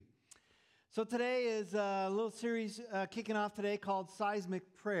So today is a little series kicking off today called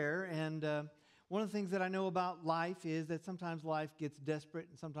Seismic Prayer. And one of the things that I know about life is that sometimes life gets desperate,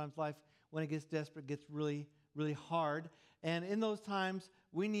 and sometimes life, when it gets desperate, gets really, really hard. And in those times,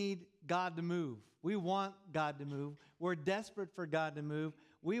 we need God to move. We want God to move. We're desperate for God to move.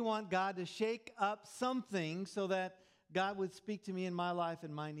 We want God to shake up something so that God would speak to me in my life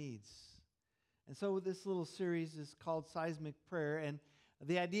and my needs. And so this little series is called Seismic Prayer. And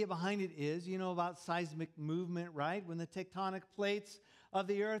the idea behind it is, you know about seismic movement, right? When the tectonic plates of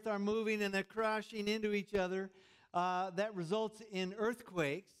the earth are moving and they're crashing into each other, that results in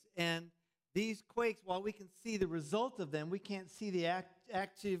earthquakes. And these quakes, while we can see the result of them, we can't see the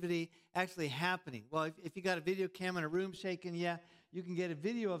activity actually happening. Well, if you got a video camera in a room shaking, yeah, you can get a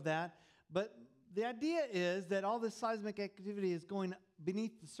video of that. But the idea is that all this seismic activity is going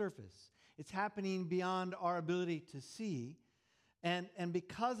beneath the surface. It's happening beyond our ability to see. And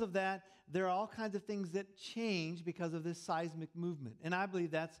because of that, there are all kinds of things that change because of this seismic movement. And I believe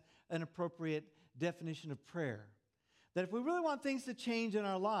that's an appropriate definition of prayer. That if we really want things to change in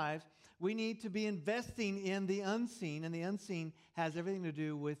our lives, we need to be investing in the unseen, and the unseen has everything to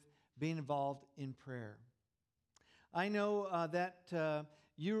do with being involved in prayer. I know that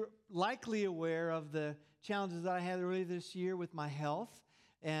you're likely aware of the challenges that I had earlier this year with my health,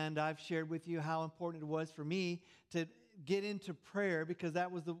 and I've shared with you how important it was for me to get into prayer, because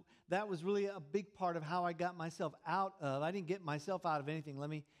that was really a big part of how I got myself out of. I didn't get myself out of anything. Let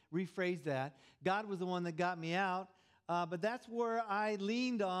me rephrase that. God was the one that got me out, but that's where I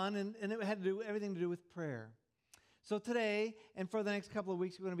leaned on, and it had to do everything to do with prayer. So today, and for the next couple of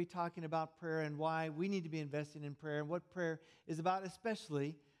weeks, we're going to be talking about prayer and why we need to be investing in prayer and what prayer is about,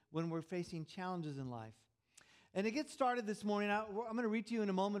 especially when we're facing challenges in life. And to get started this morning, I'm going to read to you in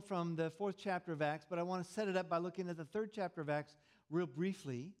a moment from the 4th chapter of Acts, but I want to set it up by looking at the 3rd chapter of Acts real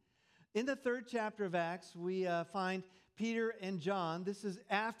briefly. In the 3rd chapter of Acts, we find Peter and John. This is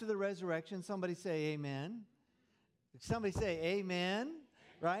after the resurrection. Somebody say amen. Somebody say amen,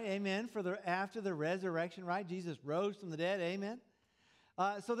 right? Amen for after the resurrection, right? Jesus rose from the dead, amen.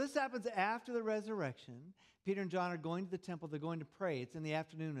 So this happens after the resurrection. Peter and John are going to the temple. They're going to pray. It's in the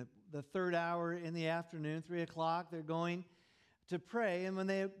afternoon, at the 3rd hour in the afternoon, 3 o'clock. They're going to pray. And when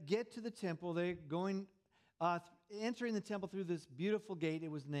they get to the temple, they're going, entering the temple through this beautiful gate. It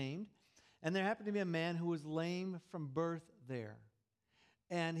was named. And there happened to be a man who was lame from birth there.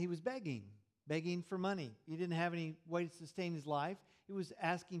 And he was begging for money. He didn't have any way to sustain his life. He was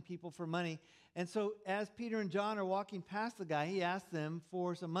asking people for money. And so as Peter and John are walking past the guy, he asked them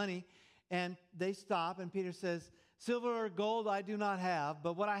for some money. And they stop, and Peter says, "Silver or gold I do not have,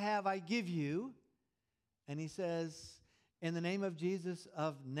 but what I have I give you." And he says, "In the name of Jesus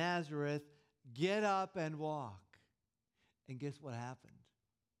of Nazareth, get up and walk." And guess what happened?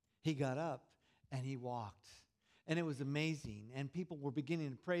 He got up and he walked. And it was amazing. And people were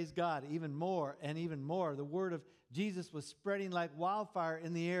beginning to praise God even more and even more. The word of Jesus was spreading like wildfire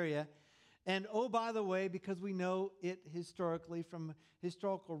in the area. And oh, by the way, because we know it historically from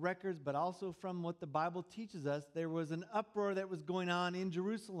historical records, but also from what the Bible teaches us, there was an uproar that was going on in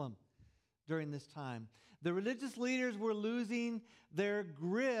Jerusalem during this time. The religious leaders were losing their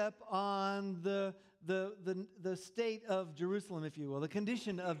grip on the state of Jerusalem, if you will, the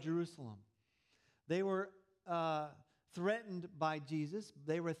condition of Jerusalem. They were threatened by Jesus.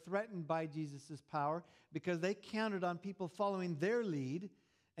 They were threatened by Jesus' power because they counted on people following their lead.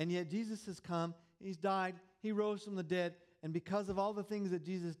 And yet Jesus has come, he's died, he rose from the dead, and because of all the things that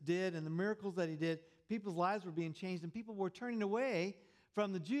Jesus did and the miracles that he did, people's lives were being changed, and people were turning away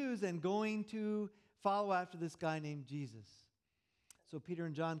from the Jews and going to follow after this guy named Jesus. So Peter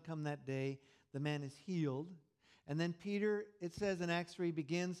and John come that day, the man is healed, and then Peter, it says in Acts 3,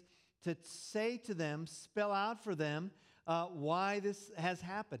 begins to say to them, spell out for them why this has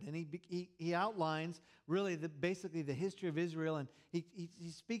happened. And he outlines really basically the history of Israel, and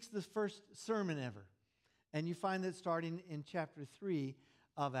he speaks the first sermon ever. And you find that starting in chapter 3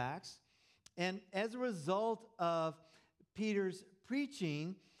 of Acts. And as a result of Peter's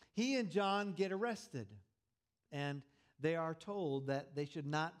preaching, he and John get arrested. And they are told that they should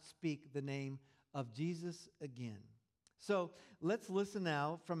not speak the name of Jesus again. So let's listen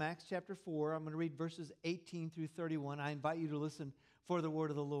now from Acts chapter 4. I'm going to read verses 18 through 31. I invite you to listen for the word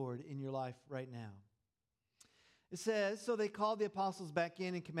of the Lord in your life right now. It says, "So they called the apostles back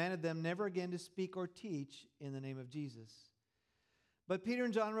in and commanded them never again to speak or teach in the name of Jesus. But Peter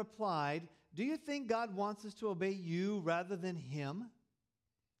and John replied, 'Do you think God wants us to obey you rather than him?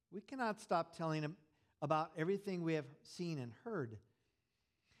 We cannot stop telling him about everything we have seen and heard.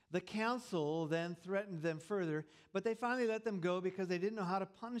 The council then threatened them further, but they finally let them go because they didn't know how to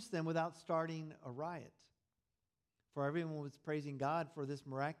punish them without starting a riot. For everyone was praising God for this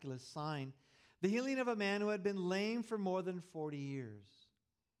miraculous sign, the healing of a man who had been lame for more than 40 years.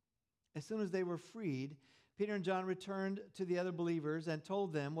 As soon as they were freed, Peter and John returned to the other believers and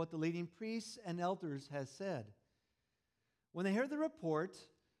told them what the leading priests and elders had said. When they heard the report,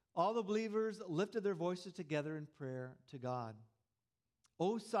 all the believers lifted their voices together in prayer to God.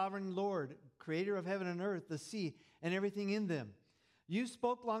 O sovereign Lord, creator of heaven and earth, the sea, and everything in them, you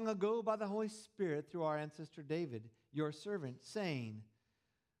spoke long ago by the Holy Spirit through our ancestor David, your servant, saying,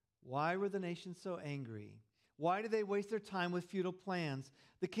 why were the nations so angry? Why did they waste their time with futile plans?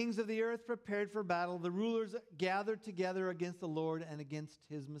 The kings of the earth prepared for battle. The rulers gathered together against the Lord and against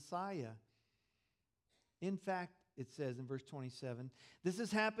his Messiah. In fact, it says in verse 27, this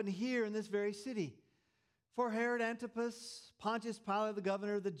has happened here in this very city. For Herod Antipas, Pontius Pilate, the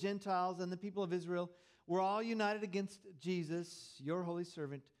governor of the Gentiles, and the people of Israel were all united against Jesus, your holy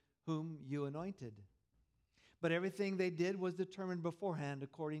servant, whom you anointed. But everything they did was determined beforehand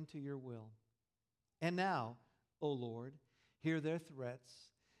according to your will. And now, O Lord, hear their threats,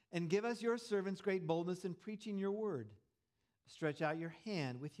 and give us your servants great boldness in preaching your word. Stretch out your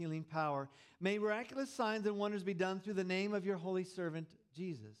hand with healing power. May miraculous signs and wonders be done through the name of your holy servant,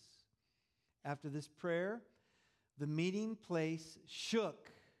 Jesus. After this prayer, the meeting place shook,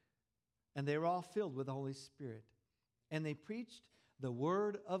 and they were all filled with the Holy Spirit. And they preached the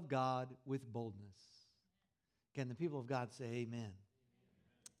word of God with boldness. Can the people of God say amen?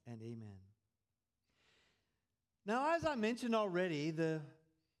 And amen. Now, as I mentioned already, the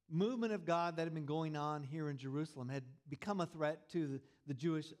movement of God that had been going on here in Jerusalem had become a threat to the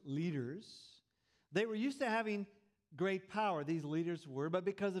Jewish leaders. They were used to having great power, these leaders were, but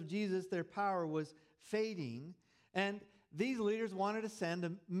because of Jesus, their power was fading. And these leaders wanted to send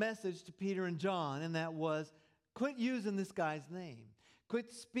a message to Peter and John, and that was, quit using this guy's name.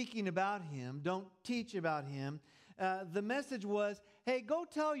 Quit speaking about him. Don't teach about him. The message was, hey, go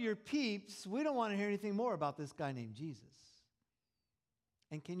tell your peeps, we don't want to hear anything more about this guy named Jesus.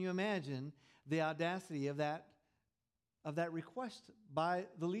 And can you imagine the audacity of that request by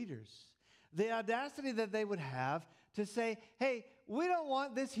the leaders? The audacity that they would have to say, hey, we don't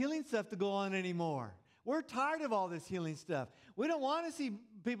want this healing stuff to go on anymore. We're tired of all this healing stuff. We don't want to see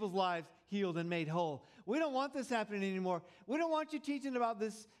people's lives healed and made whole. We don't want this happening anymore. We don't want you teaching about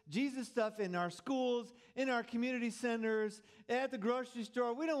this Jesus stuff in our schools, in our community centers, at the grocery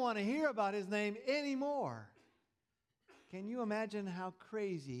store. We don't want to hear about his name anymore. Can you imagine how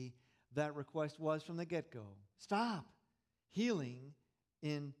crazy that request was from the get-go? Stop healing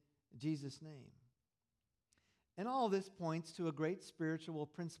in Jesus' name. And all this points to a great spiritual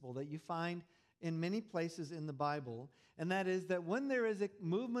principle that you find in many places in the Bible, and that is that when there is a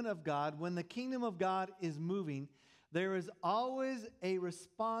movement of God, when the kingdom of God is moving, there is always a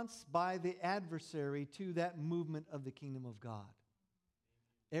response by the adversary to that movement of the kingdom of God.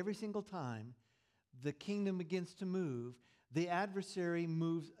 Every single time the kingdom begins to move, the adversary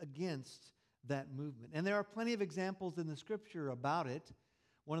moves against that movement. And there are plenty of examples in the scripture about it.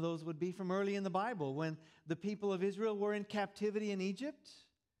 One of those would be from early in the Bible when the people of Israel were in captivity in Egypt.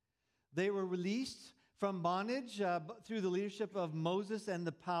 They were released from bondage through the leadership of Moses and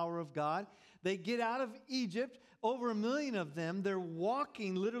the power of God. They get out of Egypt. Over 1 million of them, they're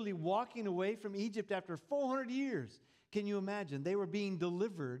literally walking away from Egypt after 400 years. Can you imagine? They were being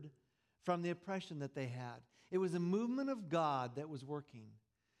delivered from the oppression that they had. It was a movement of God that was working.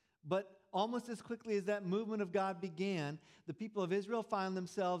 But almost as quickly as that movement of God began, the people of Israel found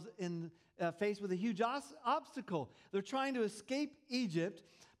themselves faced with a huge obstacle. They're trying to escape Egypt,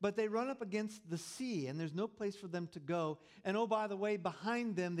 but they run up against the sea, and there's no place for them to go. And oh, by the way,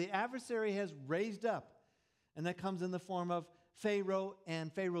 behind them, the adversary has raised up, and that comes in the form of Pharaoh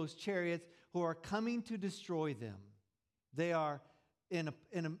and Pharaoh's chariots who are coming to destroy them. They are in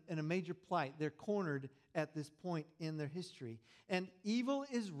a major plight. They're cornered at this point in their history. And evil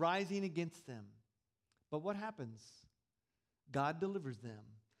is rising against them. But what happens? God delivers them.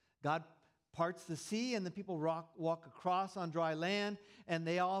 God parts the sea, and the people walk across on dry land, and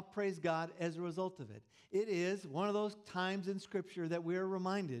they all praise God as a result of it. It is one of those times in Scripture that we are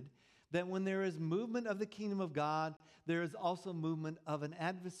reminded that when there is movement of the kingdom of God, there is also movement of an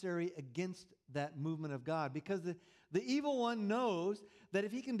adversary against that movement of God. Because the evil one knows that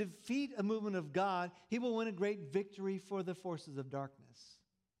if he can defeat a movement of God, he will win a great victory for the forces of darkness.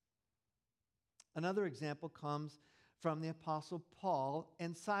 Another example comes from the Apostle Paul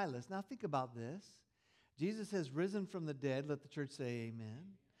and Silas. Now think about this. Jesus has risen from the dead. Let the church say amen.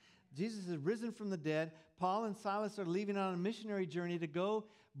 Jesus is risen from the dead. Paul and Silas are leaving on a missionary journey to go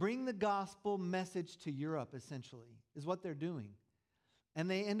bring the gospel message to Europe, essentially, is what they're doing. And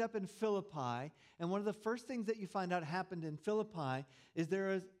they end up in Philippi. And one of the first things that you find out happened in Philippi is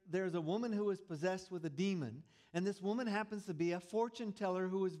there is a woman who was possessed with a demon. And this woman happens to be a fortune teller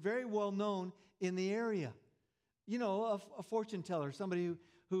who is very well known in the area. You know, a fortune teller, somebody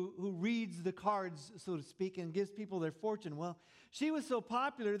who reads the cards, so to speak, and gives people their fortune. Well, she was so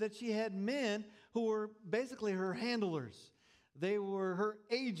popular that she had men who were basically her handlers. They were her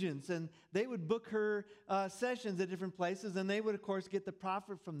agents, and they would book her sessions at different places, and they would, of course, get the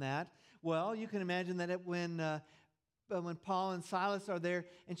profit from that. Well, you can imagine that when Paul and Silas are there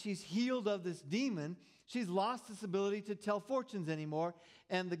and she's healed of this demon, she's lost this ability to tell fortunes anymore,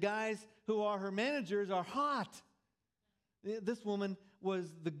 and the guys who are her managers are hot. This woman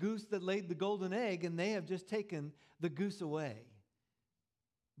was the goose that laid the golden egg, and they have just taken the goose away.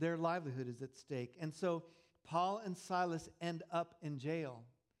 Their livelihood is at stake. And so Paul and Silas end up in jail.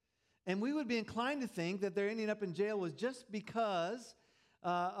 And we would be inclined to think that their ending up in jail was just because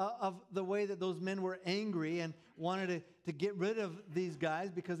of the way that those men were angry and wanted to get rid of these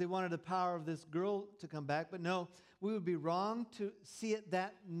guys because they wanted the power of this girl to come back. But no, we would be wrong to see it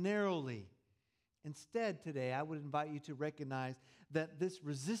that narrowly. Instead, today, I would invite you to recognize that this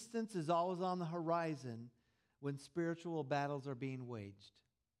resistance is always on the horizon when spiritual battles are being waged.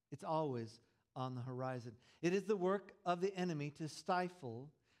 It's always on the horizon. It is the work of the enemy to stifle,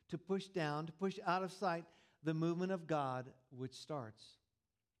 to push down, to push out of sight the movement of God which starts.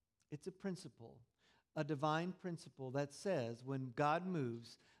 It's a principle, a divine principle that says when God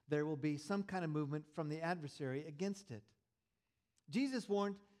moves, there will be some kind of movement from the adversary against it. Jesus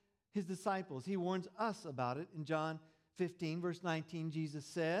warned his disciples. He warns us about it. In John 15, verse 19, Jesus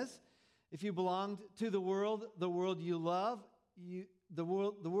says, if you belonged to the world you love, the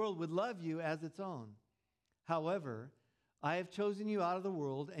world would love you as its own. However, I have chosen you out of the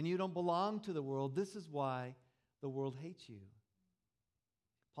world, and you don't belong to the world. This is why the world hates you.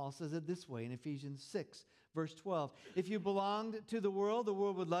 Paul says it this way in Ephesians 6, verse 12. If you belonged to the world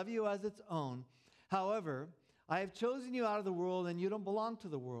would love you as its own. However, I have chosen you out of the world, and you don't belong to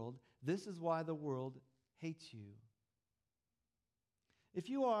the world. This is why the world hates you. If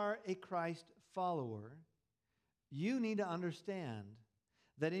you are a Christ follower, you need to understand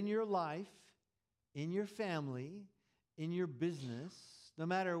that in your life, in your family, in your business, no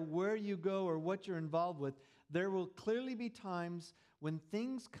matter where you go or what you're involved with, there will clearly be times when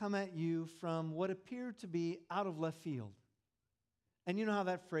things come at you from what appear to be out of left field. And you know how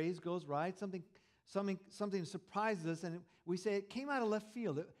that phrase goes, right? Something surprises us, and we say it came out of left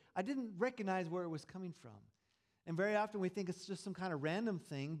field. I didn't recognize where it was coming from. And very often we think it's just some kind of random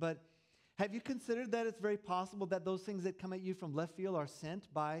thing, but have you considered that it's very possible that those things that come at you from left field are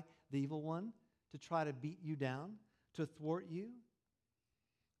sent by the evil one to try to beat you down, to thwart you?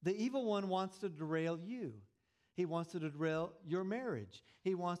 The evil one wants to derail you. He wants to derail your marriage.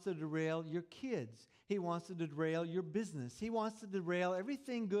 He wants to derail your kids. He wants to derail your business. He wants to derail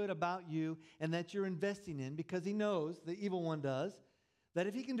everything good about you and that you're investing in, because he knows, the evil one does, that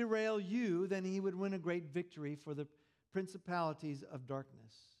if he can derail you, then he would win a great victory for the principalities of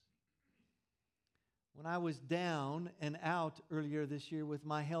darkness. When I was down and out earlier this year with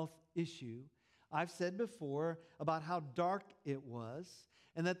my health issue, I've said before about how dark it was,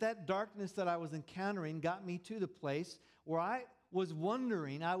 and that darkness that I was encountering got me to the place where I was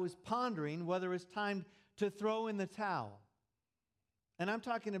pondering whether it's time to throw in the towel. And I'm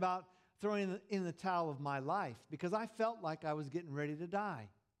talking about throwing in the towel of my life, because I felt like I was getting ready to die.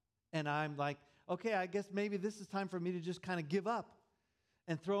 And I'm like, okay, I guess maybe this is time for me to just kind of give up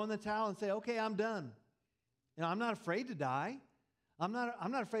and throw in the towel and say, okay, I'm done. You know, I'm not afraid to die. I'm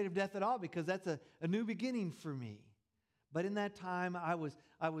not afraid of death at all, because that's a new beginning for me. But in that time, I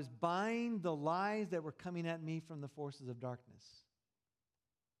was buying the lies that were coming at me from the forces of darkness.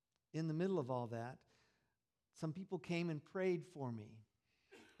 In the middle of all that, some people came and prayed for me.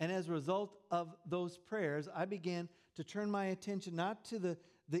 And as a result of those prayers, I began to turn my attention not to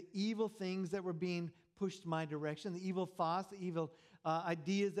the evil things that were being pushed my direction, the evil thoughts, the evil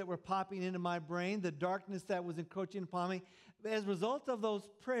ideas that were popping into my brain, the darkness that was encroaching upon me. As a result of those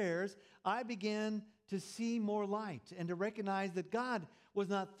prayers, I began to see more light and to recognize that God was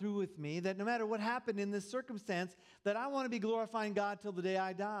not through with me, that no matter what happened in this circumstance, that I want to be glorifying God till the day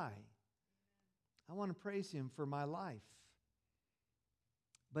I die. I want to praise Him for my life.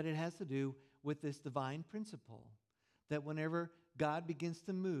 But it has to do with this divine principle that whenever God begins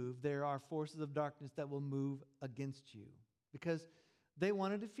to move, there are forces of darkness that will move against you. Because They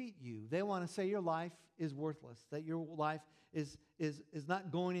want to defeat you. They want to say your life is worthless, that your life is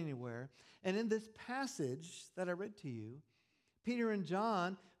not going anywhere. And in this passage that I read to you, Peter and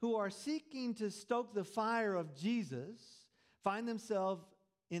John, who are seeking to stoke the fire of Jesus, find themselves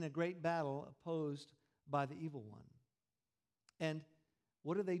in a great battle opposed by the evil one. And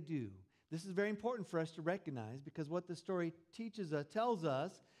what do? This is very important for us to recognize, because what the story tells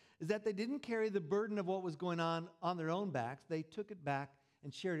us is that they didn't carry the burden of what was going on their own backs. They took it back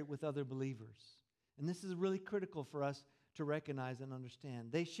and shared it with other believers. And this is really critical for us to recognize and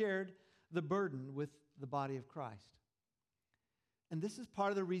understand. They shared the burden with the body of Christ. And this is part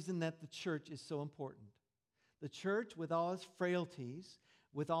of the reason that the church is so important. The church, with all its frailties,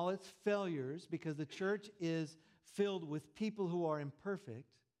 with all its failures, because the church is filled with people who are imperfect,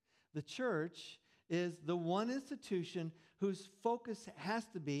 the church is the one institution whose focus has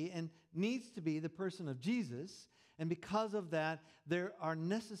to be and needs to be the person of Jesus. And because of that, there are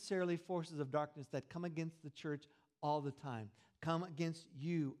necessarily forces of darkness that come against the church all the time, come against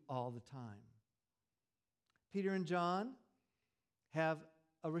you all the time. Peter and John have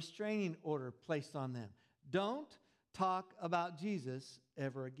a restraining order placed on them. Don't talk about Jesus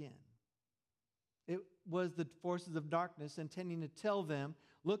ever again. It was the forces of darkness intending to tell them,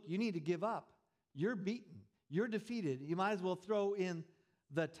 look, you need to give up. You're beaten. You're defeated. You might as well throw in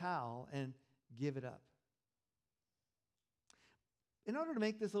the towel and give it up. In order to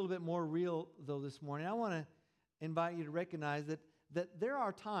make this a little bit more real, though, this morning, I want to invite you to recognize that there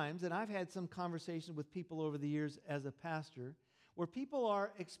are times, and I've had some conversations with people over the years as a pastor, where people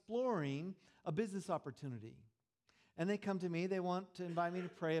are exploring a business opportunity. And they come to me, they want to invite me to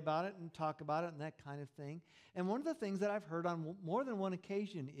pray about it and talk about it and that kind of thing. And one of the things that I've heard on more than one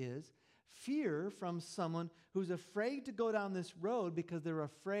occasion is fear from someone who's afraid to go down this road because they're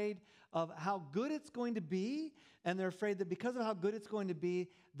afraid of how good it's going to be, and they're afraid that because of how good it's going to be,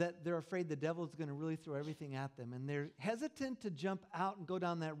 that they're afraid the devil is going to really throw everything at them. And they're hesitant to jump out and go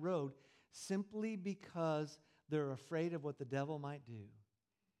down that road simply because they're afraid of what the devil might do.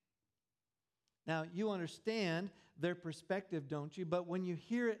 Now, you understand their perspective, don't you? But when you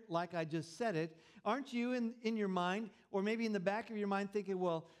hear it like I just said it, aren't you in your mind, or maybe in the back of your mind, thinking,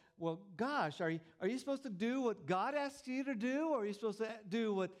 well, gosh, are you supposed to do what God asks you to do, or are you supposed to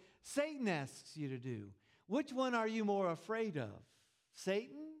do what Satan asks you to do? Which one are you more afraid of,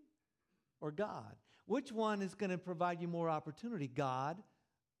 Satan or God? Which one is going to provide you more opportunity, God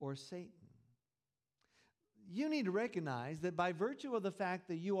or Satan? You need to recognize that by virtue of the fact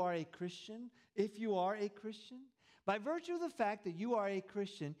that you are a Christian, if you are a Christian, by virtue of the fact that you are a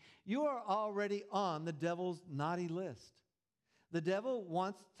Christian, you are already on the devil's naughty list. The devil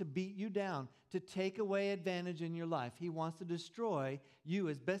wants to beat you down, to take away advantage in your life. He wants to destroy you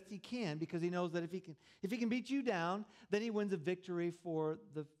as best he can, because he knows that if he can beat you down, then he wins a victory for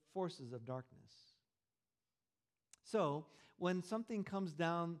the forces of darkness. So, when something comes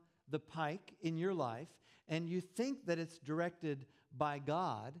down the pike in your life, and you think that it's directed by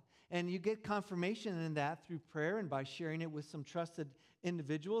God, and you get confirmation in that through prayer and by sharing it with some trusted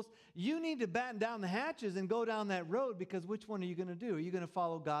individuals, you need to batten down the hatches and go down that road, because which one are you going to do? Are you going to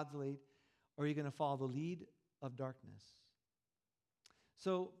follow God's lead, or are you going to follow the lead of darkness?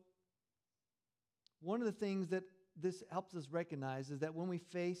 So, one of the things that this helps us recognize is that when we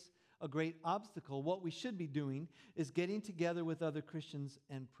face a great obstacle, what we should be doing is getting together with other Christians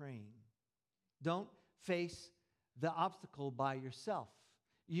and praying. Don't face the obstacle by yourself.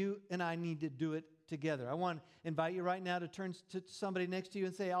 You and I need to do it together. I want to invite you right now to turn to somebody next to you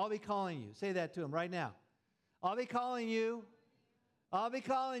and say, I'll be calling you. Say that to him right now. I'll be calling you. I'll be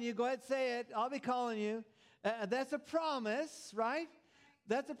calling you. Go ahead, say it. I'll be calling you. That's a promise, right?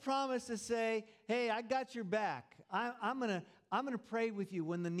 That's a promise to say, hey, I got your back. I'm gonna pray with you.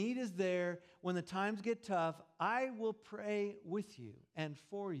 When the need is there, when the times get tough, I will pray with you and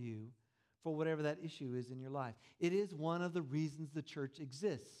for you, for whatever that issue is in your life. It is one of the reasons the church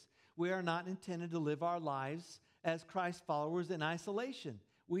exists. We are not intended to live our lives as Christ followers in isolation.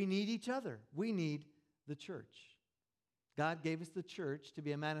 We need each other. We need the church. God gave us the church to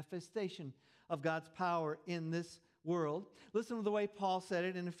be a manifestation of God's power in this world. Listen to the way Paul said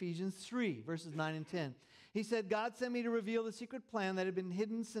it in Ephesians 3, verses 9 and 10. He said, God sent me to reveal the secret plan that had been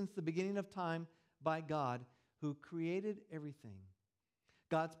hidden since the beginning of time by God, who created everything.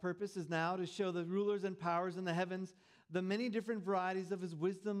 God's purpose is now to show the rulers and powers in the heavens the many different varieties of his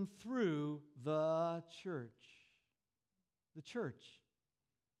wisdom through the church. The church.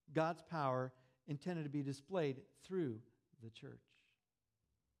 God's power intended to be displayed through the church.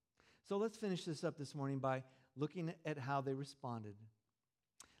 So let's finish this up this morning by looking at how they responded.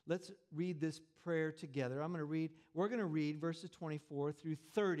 let's read this prayer together. We're going to read verses 24 through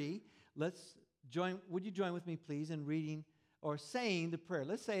 30. Would you join with me, please, in reading or saying the prayer?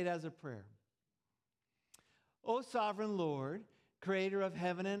 Let's say it as a prayer. O sovereign Lord, creator of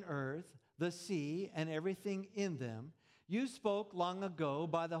heaven and earth, the sea, and everything in them, you spoke long ago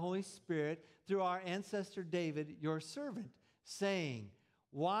by the Holy Spirit through our ancestor David, your servant, saying,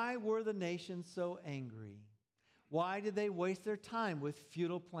 why were the nations so angry? Why did they waste their time with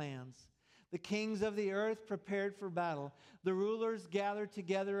futile plans? The kings of the earth prepared for battle. The rulers gathered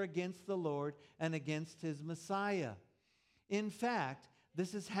together against the Lord and against his Messiah. In fact,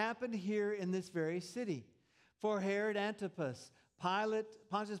 this has happened here in this very city. For Herod Antipas,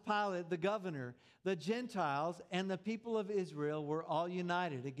 Pontius Pilate, the governor, the Gentiles, and the people of Israel were all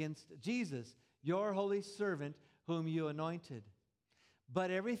united against Jesus, your holy servant, whom you anointed.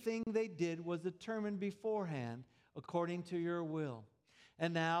 But everything they did was determined beforehand according to your will.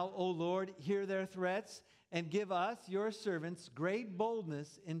 And now, O Lord, hear their threats and give us, your servants, great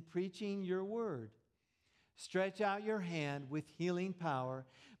boldness in preaching your word. Stretch out your hand with healing power.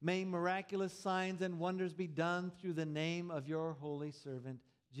 May miraculous signs and wonders be done through the name of your holy servant,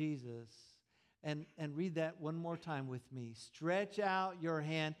 Jesus. And read that one more time with me. Stretch out your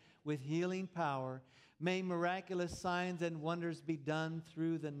hand with healing power. May miraculous signs and wonders be done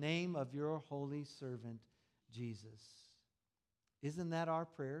through the name of your holy servant, Jesus. Isn't that our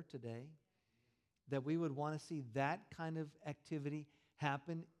prayer today? That we would want to see that kind of activity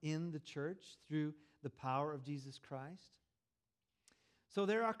happen in the church through the power of Jesus Christ? So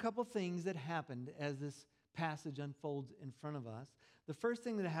there are a couple things that happened as this passage unfolds in front of us. The first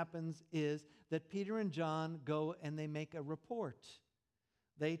thing that happens is that Peter and John go and they make a report.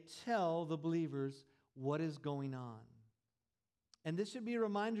 They tell the believers what is going on. And this should be a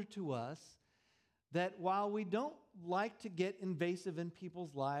reminder to us that while we don't like to get invasive in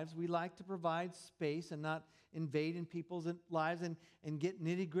people's lives, we like to provide space and not invade in people's lives and get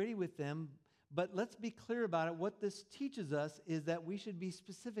nitty-gritty with them. But let's be clear about it. What this teaches us is that we should be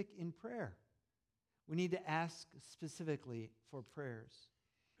specific in prayer. We need to ask specifically for prayers.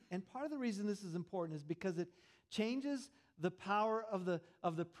 And part of the reason this is important is because it changes the power of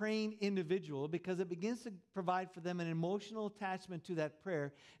the praying individual, because it begins to provide for them an emotional attachment to that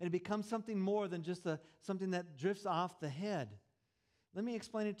prayer, and it becomes something more than just something that drifts off the head. Let me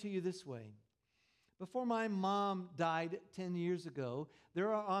explain it to you this way. Before my mom died 10 years ago,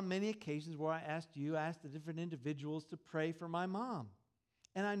 there are on many occasions where I asked the different individuals to pray for my mom.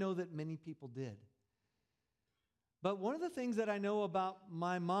 And I know that many people did. But one of the things that I know about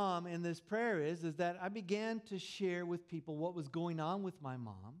my mom in this prayer is that I began to share with people what was going on with my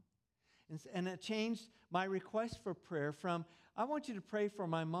mom. And it changed my request for prayer from, I want you to pray for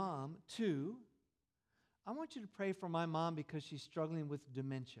my mom, to, I want you to pray for my mom because she's struggling with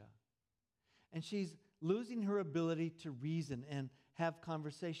dementia. And she's losing her ability to reason and have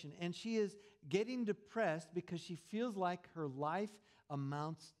conversation. And she is getting depressed because she feels like her life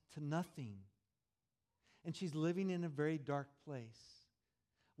amounts to nothing. And she's living in a very dark place.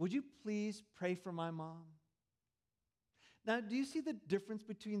 Would you please pray for my mom? Now, do you see the difference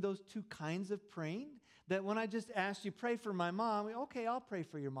between those two kinds of praying? That when I just asked you, pray for my mom, okay, I'll pray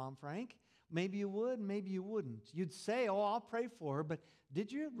for your mom, Frank. Maybe you would, maybe you wouldn't. You'd say, oh, I'll pray for her, but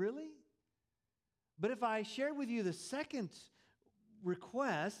did you really? But if I shared with you the second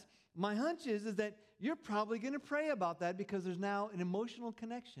request, my hunch is that you're probably going to pray about that because there's now an emotional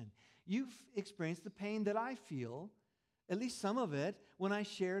connection. You've experienced the pain that I feel, at least some of it, when I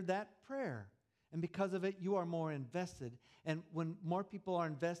shared that prayer. And because of it, you are more invested. And when more people are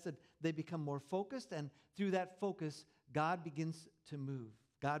invested, they become more focused. And through that focus, God begins to move.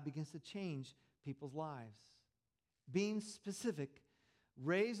 God begins to change people's lives. Being specific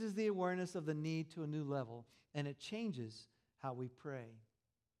raises the awareness of the need to a new level, and it changes how we pray.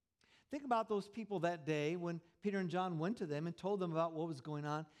 Think about those people that day when Peter and John went to them and told them about what was going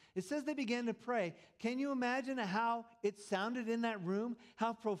on. It says they began to pray. Can you imagine how it sounded in that room?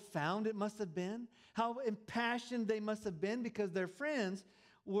 How profound it must have been? How impassioned they must have been, because their friends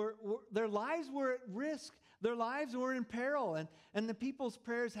their lives were at risk. Their lives were in peril. And the people's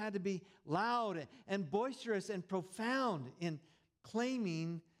prayers had to be loud and boisterous and profound in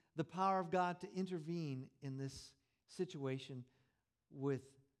claiming the power of God to intervene in this situation with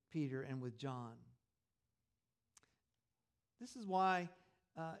Peter and with John. This is why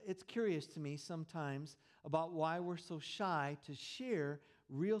it's curious to me sometimes about why we're so shy to share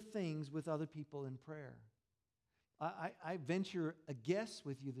real things with other people in prayer. I venture a guess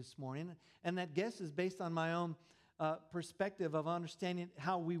with you this morning, and that guess is based on my own perspective of understanding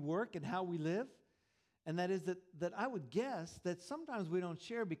how we work and how we live. And that is that I would guess that sometimes we don't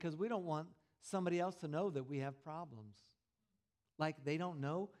share because we don't want somebody else to know that we have problems. Like they don't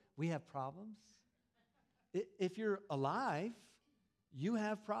know we have problems. If you're alive, you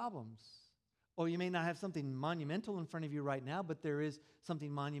have problems. Or you may not have something monumental in front of you right now, but there is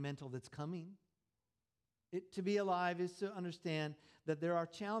something monumental that's coming. To be alive is to understand that there are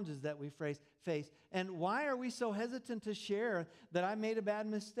challenges that we face. And why are we so hesitant to share that I made a bad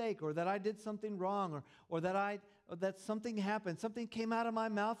mistake, or that I did something wrong, or that something happened, something came out of my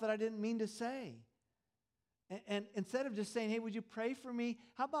mouth that I didn't mean to say? And instead of just saying, hey, would you pray for me?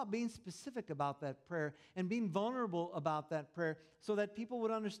 How about being specific about that prayer and being vulnerable about that prayer so that people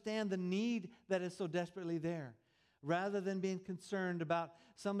would understand the need that is so desperately there? Rather than being concerned about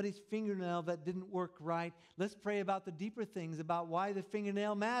somebody's fingernail that didn't work right, let's pray about the deeper things, about why the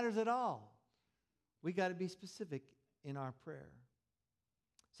fingernail matters at all. We got to be specific in our prayer.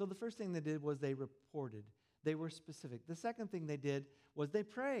 So the first thing they did was they reported. They were specific. The second thing they did was they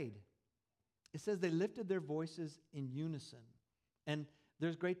prayed. It says they lifted their voices in unison. And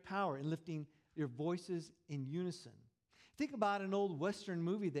there's great power in lifting your voices in unison. Think about an old Western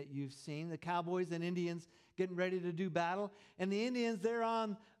movie that you've seen, the cowboys and Indians getting ready to do battle. And the Indians, they're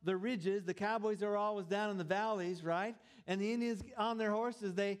on the ridges. The cowboys are always down in the valleys, right? And the Indians on their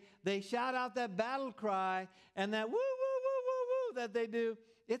horses, they shout out that battle cry, and that woo, woo, woo, woo, woo that they do.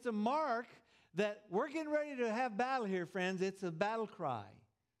 It's a mark that we're getting ready to have battle here, friends. It's a battle cry.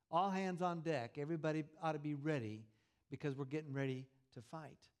 All hands on deck. Everybody ought to be ready because we're getting ready to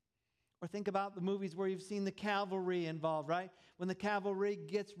fight. Or think about the movies where you've seen the cavalry involved, right? When the cavalry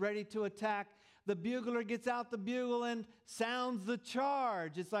gets ready to attack, the bugler gets out the bugle and sounds the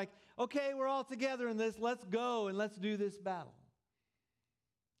charge. It's like, okay, we're all together in this. Let's go and let's do this battle.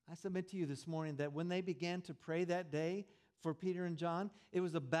 I submit to you this morning that when they began to pray that day for Peter and John, it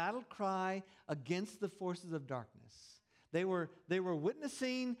was a battle cry against the forces of darkness. They were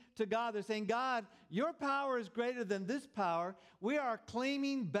witnessing to God. They're saying, God, your power is greater than this power. We are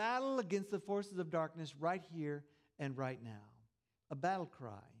claiming battle against the forces of darkness right here and right now. A battle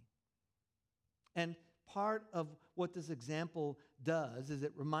cry. And part of what this example does is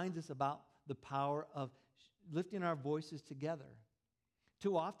it reminds us about the power of lifting our voices together.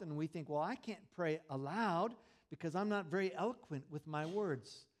 Too often we think, well, I can't pray aloud because I'm not very eloquent with my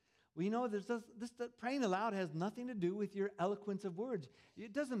words. Well, you know, praying aloud has nothing to do with your eloquence of words.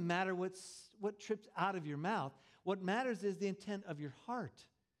 It doesn't matter what trips out of your mouth. What matters is the intent of your heart.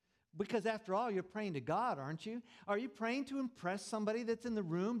 Because after all, you're praying to God, aren't you? Are you praying to impress somebody that's in the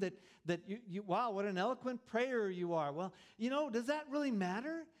room that you wow, what an eloquent prayer you are? Well, you know, does that really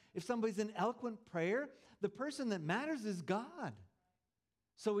matter? If somebody's an eloquent prayer, the person that matters is God.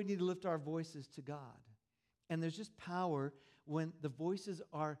 So we need to lift our voices to God. And there's just power when the voices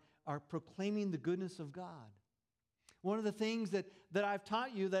are proclaiming the goodness of God. One of the things that I've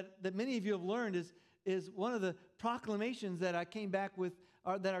taught you that many of you have learned is one of the proclamations that I came back with,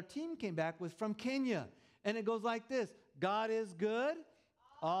 or that our team came back with from Kenya. And it goes like this: God is good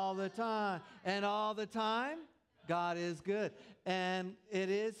all the time. And all the time, God is good. And it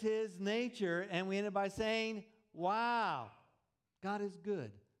is His nature. And we end up by saying, wow, God is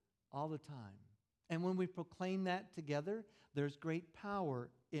good all the time. And when we proclaim that together, there's great power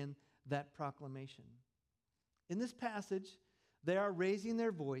in that proclamation. In this passage, they are raising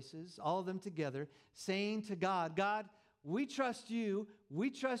their voices, all of them together, saying to God, God, we trust you. We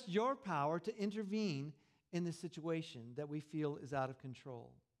trust your power to intervene in the situation that we feel is out of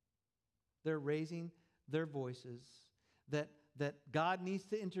control. They're raising their voices that God needs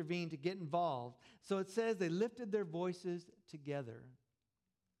to intervene, to get involved. So it says they lifted their voices together.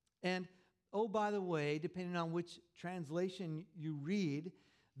 And oh, by the way, depending on which translation you read,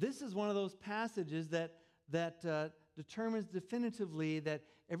 this is one of those passages that determines definitively that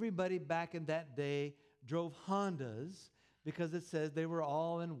everybody back in that day drove Hondas, because it says they were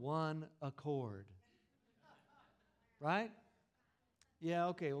all in one accord. Right? Yeah,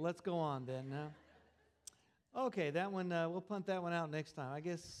 okay, well, let's go on then now. Okay, that one, we'll punt that one out next time. I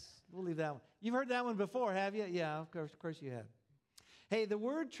guess we'll leave that one. You've heard that one before, have you? Yeah, of course you have. Hey, the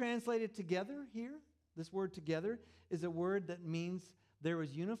word translated together here, this word together, is a word that means there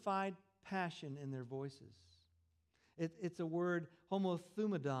was unified passion in their voices. It's a word,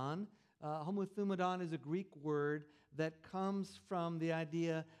 homothumadon. Homothumadon is a Greek word that comes from the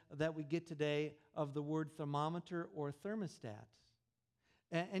idea that we get today of the word thermometer or thermostat.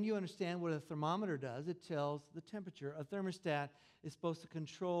 And you understand what a thermometer does. It tells the temperature. A thermostat is supposed to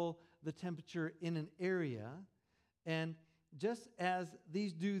control the temperature in an area. And just as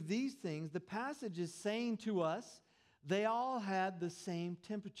these do these things, the passage is saying to us, they all had the same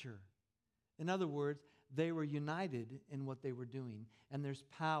temperature. In other words, they were united in what they were doing. And there's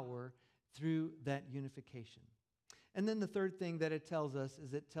power through that unification. And then the third thing that it tells us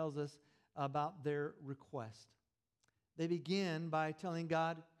is it tells us about their request. They begin by telling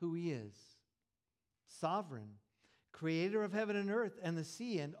God who He is. Sovereign, creator of heaven and earth and the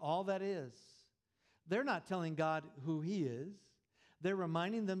sea and all that is. They're not telling God who He is. They're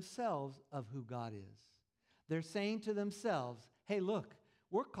reminding themselves of who God is. They're saying to themselves, hey, look,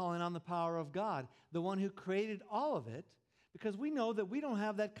 we're calling on the power of God, the one who created all of it, because we know that we don't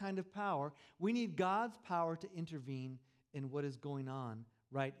have that kind of power. We need God's power to intervene in what is going on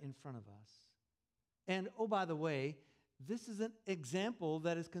right in front of us. And, oh, by the way, this is an example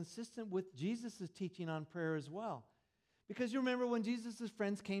that is consistent with Jesus' teaching on prayer as well. Because you remember when Jesus'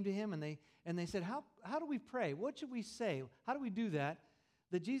 friends came to Him and they said, how do we pray? What should we say? How do we do that?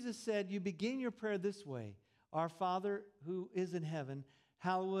 That Jesus said, you begin your prayer this way. Our Father who is in heaven,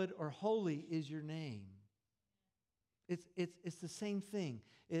 hallowed or holy is your name. It's the same thing.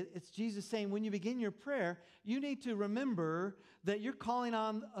 It's Jesus saying when you begin your prayer, you need to remember that you're calling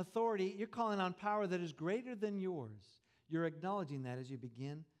on authority, you're calling on power that is greater than yours. You're acknowledging that as you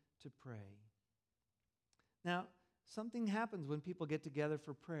begin to pray. Now, something happens when people get together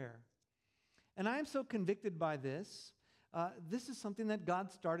for prayer. And I am so convicted by this. This is something that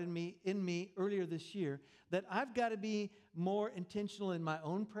God started in me earlier this year, that I've got to be more intentional in my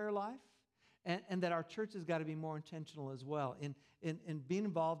own prayer life. And that our church has got to be more intentional as well in being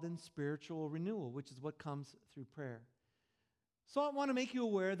involved in spiritual renewal, which is what comes through prayer. So I want to make you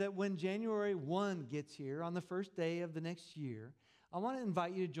aware that when January 1 gets here, on the first day of the next year, I want to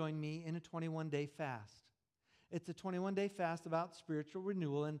invite you to join me in a 21-day fast. It's a 21-day fast about spiritual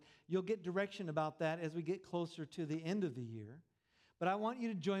renewal, and you'll get direction about that as we get closer to the end of the year. But I want you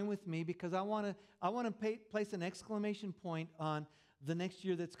to join with me because I want to place an exclamation point on the next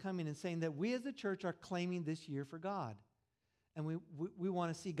year that's coming and saying that we as a church are claiming this year for God. And we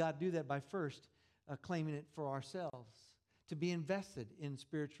want to see God do that by first claiming it for ourselves, to be invested in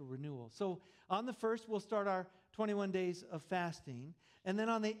spiritual renewal. So on the 1st, we'll start our 21 days of fasting. And then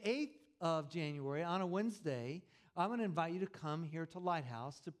on the 8th of January, on a Wednesday, I'm going to invite you to come here to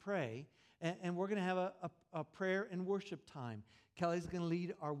Lighthouse to pray. And we're going to have a prayer and worship time. Kelly's going to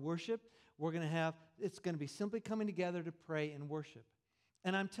lead our worship. It's going to be simply coming together to pray and worship.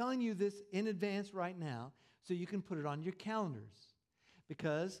 And I'm telling you this in advance right now so you can put it on your calendars.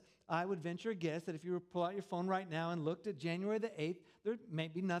 Because I would venture a guess that if you were to pull out your phone right now and looked at January the 8th, there may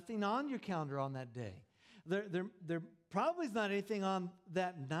be nothing on your calendar on that day. There probably is not anything on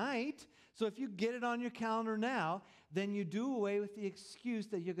that night. So if you get it on your calendar now, then you do away with the excuse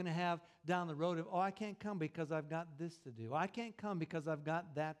that you're going to have down the road of, oh, I can't come because I've got this to do. I can't come because I've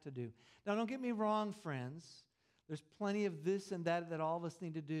got that to do. Now, don't get me wrong, friends. There's plenty of this and that all of us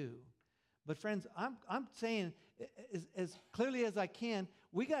need to do. But friends, I'm saying as clearly as I can,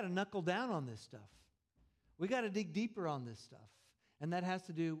 we got to knuckle down on this stuff. We got to dig deeper on this stuff. And that has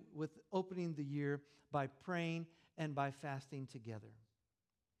to do with opening the year by praying and by fasting together.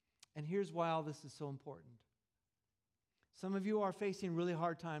 And here's why all this is so important. Some of you are facing really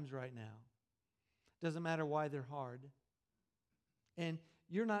hard times right now. Doesn't matter why they're hard. And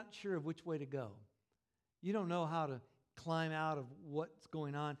you're not sure of which way to go. You don't know how to climb out of what's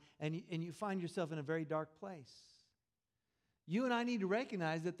going on, and you find yourself in a very dark place. You and I need to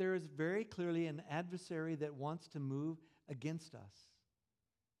recognize that there is very clearly an adversary that wants to move against us,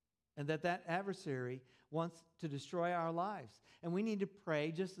 and that adversary wants to destroy our lives. And we need to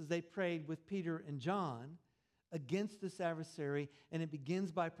pray just as they prayed with Peter and John against this adversary, and it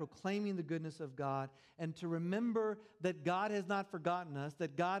begins by proclaiming the goodness of God and to remember that God has not forgotten us,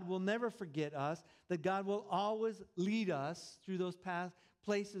 that God will never forget us, that God will always lead us through those past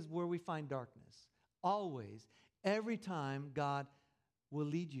places where we find darkness. Always. Every time God will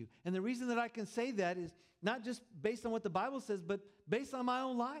lead you. And the reason that I can say that is not just based on what the Bible says, but based on my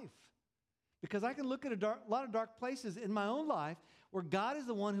own life. Because I can look at a lot of dark places in my own life where God is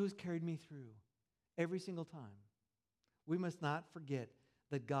the one who has carried me through. Every single time. We must not forget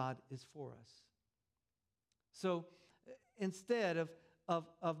that God is for us. So instead of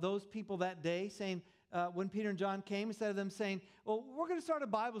those people that day saying, when Peter and John came, instead of them saying, well, we're going to start a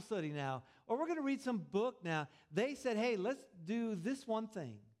Bible study now, or we're going to read some book now, they said, hey, let's do this one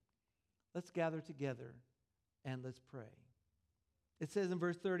thing. Let's gather together and let's pray. It says in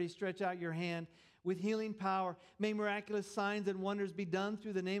verse 30, stretch out your hand with healing power. May miraculous signs and wonders be done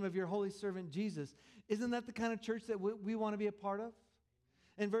through the name of your holy servant Jesus. Isn't that the kind of church that we want to be a part of?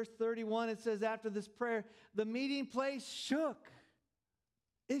 In verse 31, it says, after this prayer, the meeting place shook.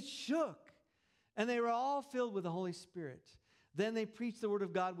 It shook. And they were all filled with the Holy Spirit. Then they preached the word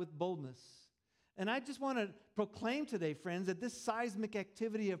of God with boldness. And I just want to proclaim today, friends, that this seismic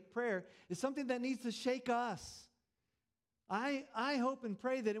activity of prayer is something that needs to shake us. I hope and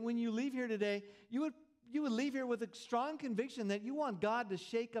pray that when you leave here today, you would leave here with a strong conviction that you want God to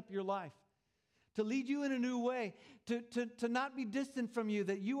shake up your life, to lead you in a new way, to not be distant from you,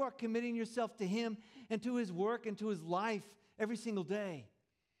 that you are committing yourself to Him and to His work and to His life every single day.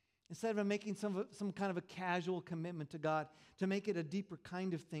 Instead of making some kind of a casual commitment to God, to make it a deeper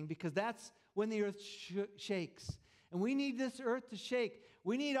kind of thing, because that's when the earth shakes. And we need this earth to shake.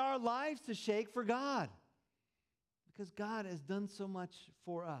 We need our lives to shake for God, because God has done so much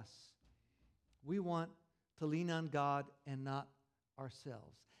for us. We want to lean on God and not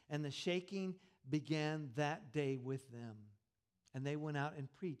ourselves. And the shaking began that day with them. And they went out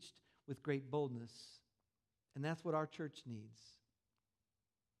and preached with great boldness. And that's what our church needs.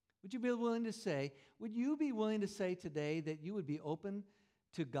 Would you be willing to say today that you would be open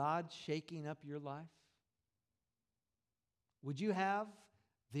to God shaking up your life? Would you have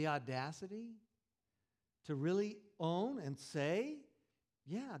the audacity to really own and say,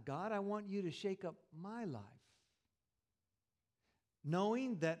 yeah, God, I want you to shake up my life?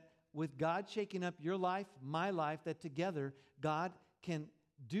 Knowing that with God shaking up your life, my life, that together God can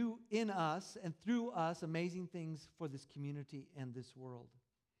do in us and through us amazing things for this community and this world.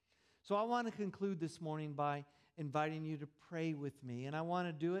 So I want to conclude this morning by inviting you to pray with me. And I want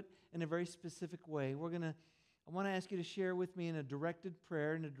to do it in a very specific way. I want to ask you to share with me in a directed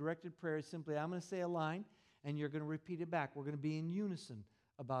prayer. And a directed prayer is simply, I'm going to say a line, and you're going to repeat it back. We're going to be in unison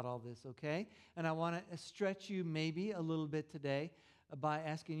about all this, okay? And I want to stretch you maybe a little bit today by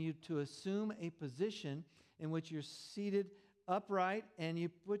asking you to assume a position in which you're seated upright and you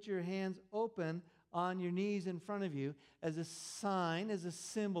put your hands open on your knees in front of you as a sign, as a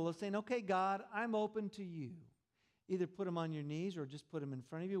symbol of saying, okay, God, I'm open to you. Either put them on your knees or just put them in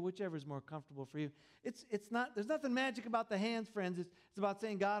front of you, whichever is more comfortable for you. There's nothing magic about the hands, friends. It's about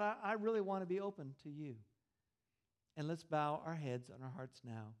saying, God, I really want to be open to you. And let's bow our heads and our hearts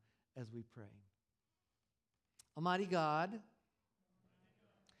now as we pray. Almighty God,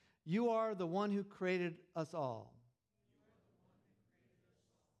 you are the one who created us all.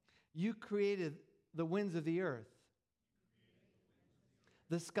 You created the winds of the earth,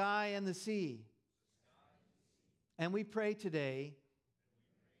 the sky and the sea. And we pray today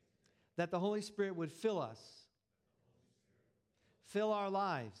that the Holy Spirit would fill us, fill our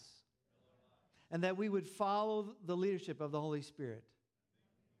lives, and that we would follow the leadership of the Holy Spirit.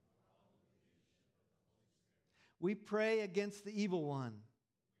 We pray against the evil one.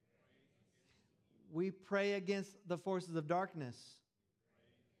 We pray against the forces of darkness.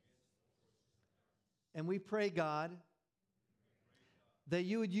 And we pray, God, that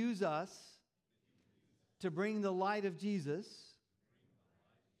you would use us to bring the light of Jesus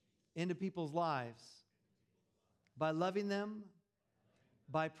into people's lives by loving them,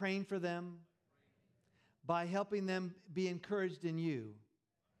 by praying for them, by helping them be encouraged in you.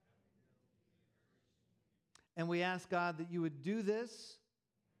 And we ask, God, that you would do this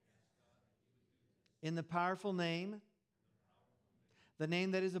in the powerful name, the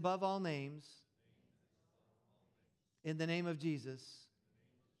name that is above all names, in the name of Jesus.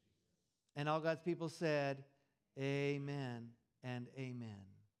 And all God's people said, amen and amen.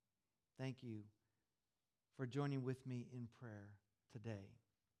 Thank you for joining with me in prayer today.